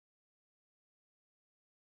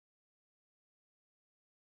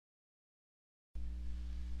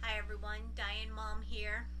Hi everyone, Diane Mom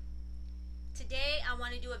here. Today I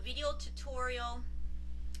want to do a video tutorial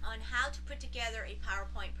on how to put together a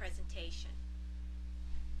PowerPoint presentation.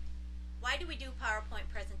 Why do we do PowerPoint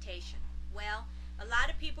presentation? Well, a lot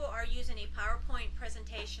of people are using a PowerPoint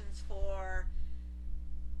presentations for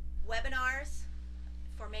webinars,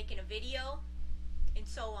 for making a video, and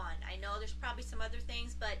so on. I know there's probably some other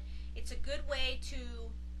things, but it's a good way to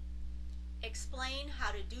explain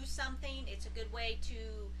how to do something. It's a good way to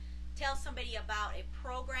tell somebody about a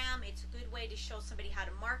program. It's a good way to show somebody how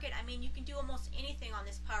to market. I mean, you can do almost anything on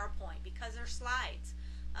this PowerPoint because they're slides.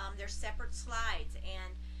 They're separate slides,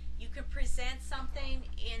 and you can present something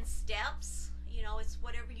in steps. You know, it's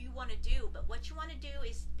whatever you want to do, but what you want to do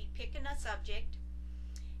is be picking a subject,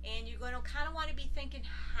 and you're going to kind of want to be thinking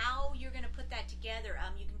how you're going to put that together.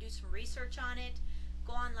 You can do some research on it.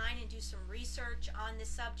 Go online and do some research on this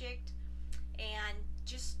subject, and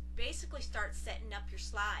just basically start setting up your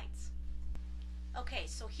slides. Okay,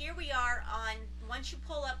 so here we are on, once you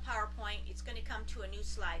pull up PowerPoint, it's going to come to a new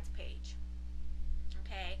slides page.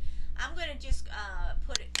 Okay, I'm going to just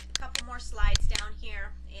put a couple more slides down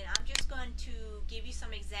here, and I'm just going to give you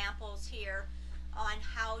some examples here on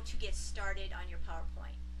how to get started on your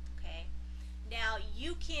PowerPoint. Okay, now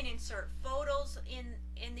you can insert photos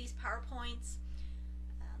in these PowerPoints.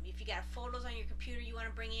 If you got photos on your computer you want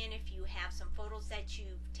to bring in, if you have some photos that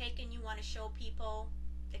you've taken you want to show people,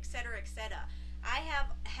 etc., etc. I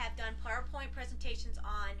have done PowerPoint presentations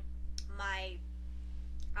on my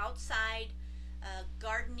outside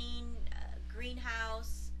gardening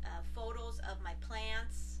greenhouse, photos of my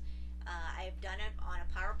plants. I've done it on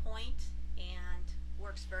a PowerPoint and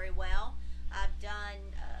works very well. I've done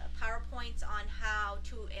PowerPoints on how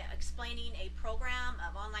to explaining a program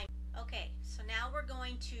of online. Okay, so now we're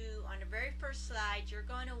going to, on the very first slide, you're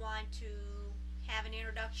going to want to have an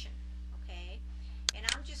introduction, okay? And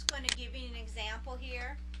I'm just going to give you an example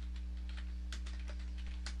here.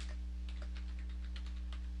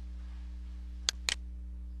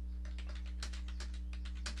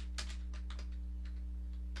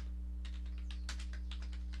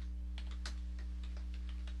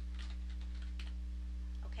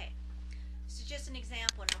 Okay, this is just an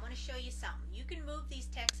example, and I want to show you something. You can move these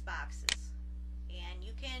text boxes, and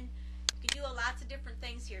you can do lots of different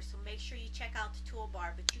things here, so make sure you check out the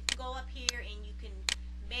toolbar. But you can go up here and you can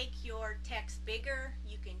make your text bigger,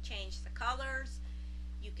 you can change the colors,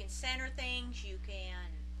 you can center things, you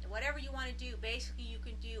can, whatever you want to do. Basically you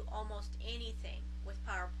can do almost anything with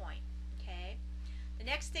PowerPoint. Okay, the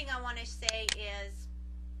next thing I want to say is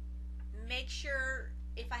make sure,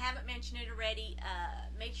 if I haven't mentioned it already,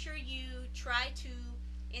 make sure you try to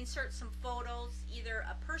insert some photos, either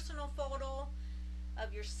a personal photo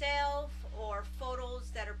of yourself or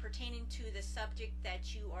photos that are pertaining to the subject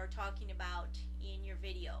that you are talking about in your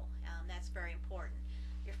video. That's very important.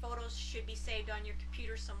 Your photos should be saved on your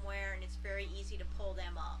computer somewhere, and it's very easy to pull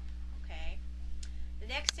them up. Okay. The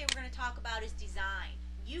next thing we're going to talk about is design.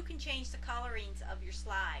 You can change the colorings of your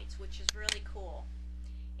slides, which is really cool.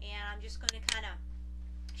 And I'm just going to kind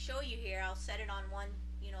of show you here. I'll set it on one,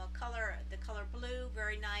 you know, the color blue,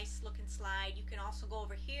 very nice looking slide. You can also go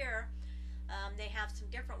over here. They have some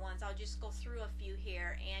different ones. I'll just go through a few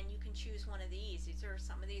here, and you can choose one of these.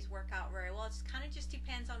 Some of these work out very well. It kind of just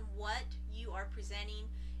depends on what you are presenting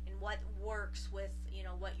and what works with, you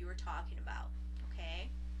know, what you were talking about. Okay.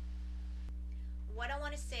 What I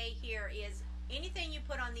want to say here is anything you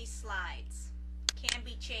put on these slides can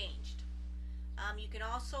be changed. You can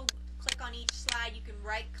also click on each slide. You can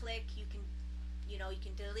right click. You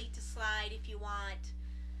can delete the slide if you want.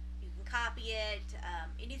 You can copy it.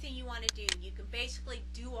 Anything you want to do. You can basically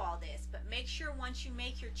do all this, but make sure once you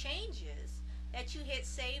make your changes that you hit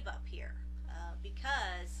save up here,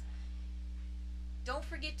 because don't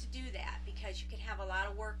forget to do that, because you can have a lot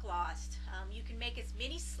of work lost. You can make as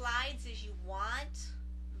many slides as you want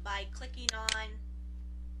by clicking on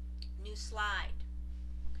new slide.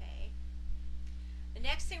 Okay. The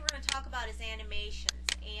next thing we're going to talk about is animations.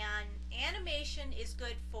 And animation is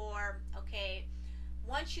good for, okay,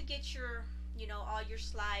 once you get your, you know, all your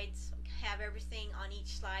slides, have everything on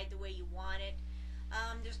each slide the way you want it.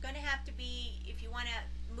 There's going to have to be, if you want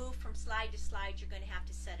to move from slide to slide, you're going to have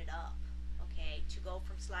to set it up, okay, to go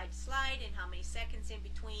from slide to slide, and how many seconds in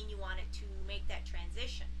between you want it to make that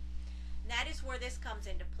transition. And that is where this comes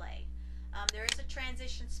into play. There is a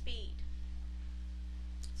transition speed.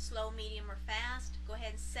 Slow, medium, or fast. Go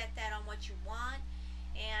ahead and set that on what you want.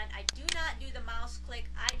 And I do not do the mouse click.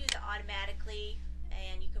 I do the automatically,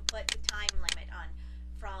 and you can put the time limit on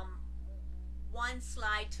from one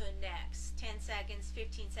slide to the next, 10 seconds,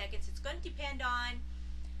 15 seconds. It's going to depend on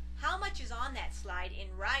how much is on that slide in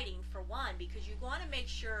writing, for one, because you want to make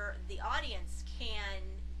sure the audience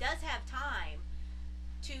does have time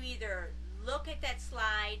to either look at that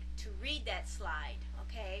slide, to read that slide,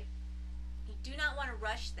 okay? You do not want to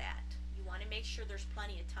rush that. You want to make sure there's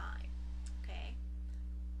plenty of time, okay?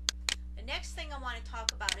 The next thing I want to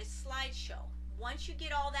talk about is slideshow. Once you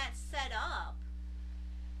get all that set up,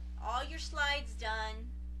 all your slides done,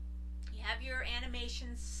 you have your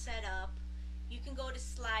animations set up, you can go to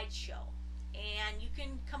slideshow and you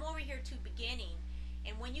can come over here to beginning,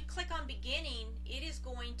 and when you click on beginning, it is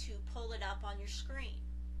going to pull it up on your screen.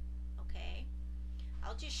 Okay,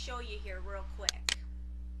 I'll just show you here real quick.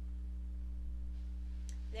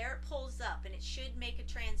 There it pulls up, and it should make a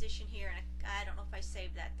transition here, and I don't know if I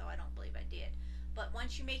saved that, though I don't believe I did. But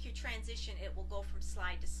once you make your transition, it will go from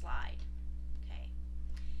slide to slide. Okay,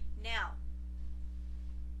 now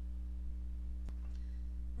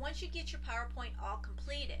once you get your PowerPoint all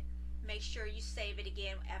completed, make sure you save it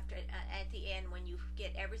again after at the end. When you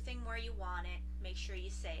get everything where you want it, make sure you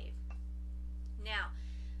save. Now,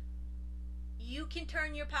 you can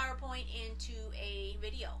turn your PowerPoint into a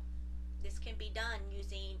video. This can be done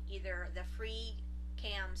using either the free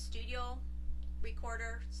Cam Studio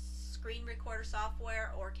recorder, screen recorder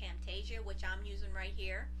software, or Camtasia, which I'm using right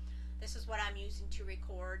here. This is what I'm using to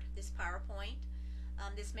record this PowerPoint.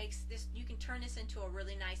 This makes this, you can turn this into a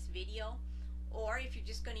really nice video, or if you're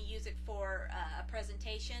just going to use it for a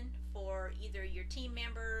presentation for either your team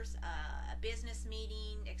members, a business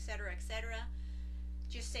meeting, etc., etc.,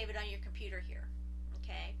 just save it on your computer here.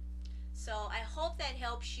 Okay, so I hope that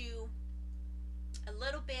helps you a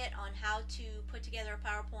little bit on how to put together a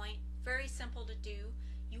PowerPoint. Very simple to do.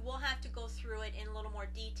 You will have to go through it in a little more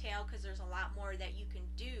detail because there's a lot more that you can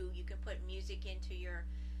do. You can put music into your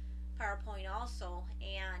PowerPoint also,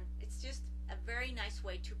 and it's just a very nice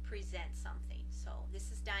way to present something. So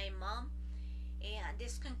this is Diane Mum, and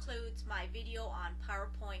this concludes my video on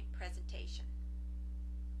PowerPoint presentation.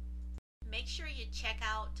 Make sure you check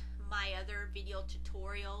out my other video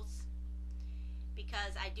tutorials,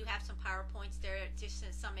 because I do have some PowerPoints there, just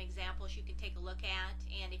some examples you can take a look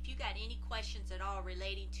at. And if you got any questions at all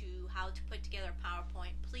relating to how to put together a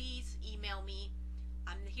PowerPoint, please email me.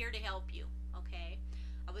 I'm here to help you, okay?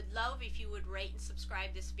 I would love if you would rate and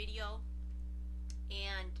subscribe this video,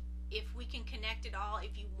 and if we can connect at all,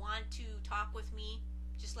 if you want to talk with me,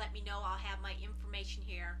 just let me know. I'll have my information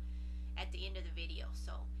here at the end of the video.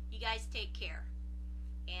 So you guys take care,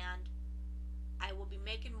 and I will be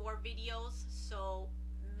making more videos, so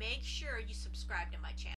make sure you subscribe to my channel.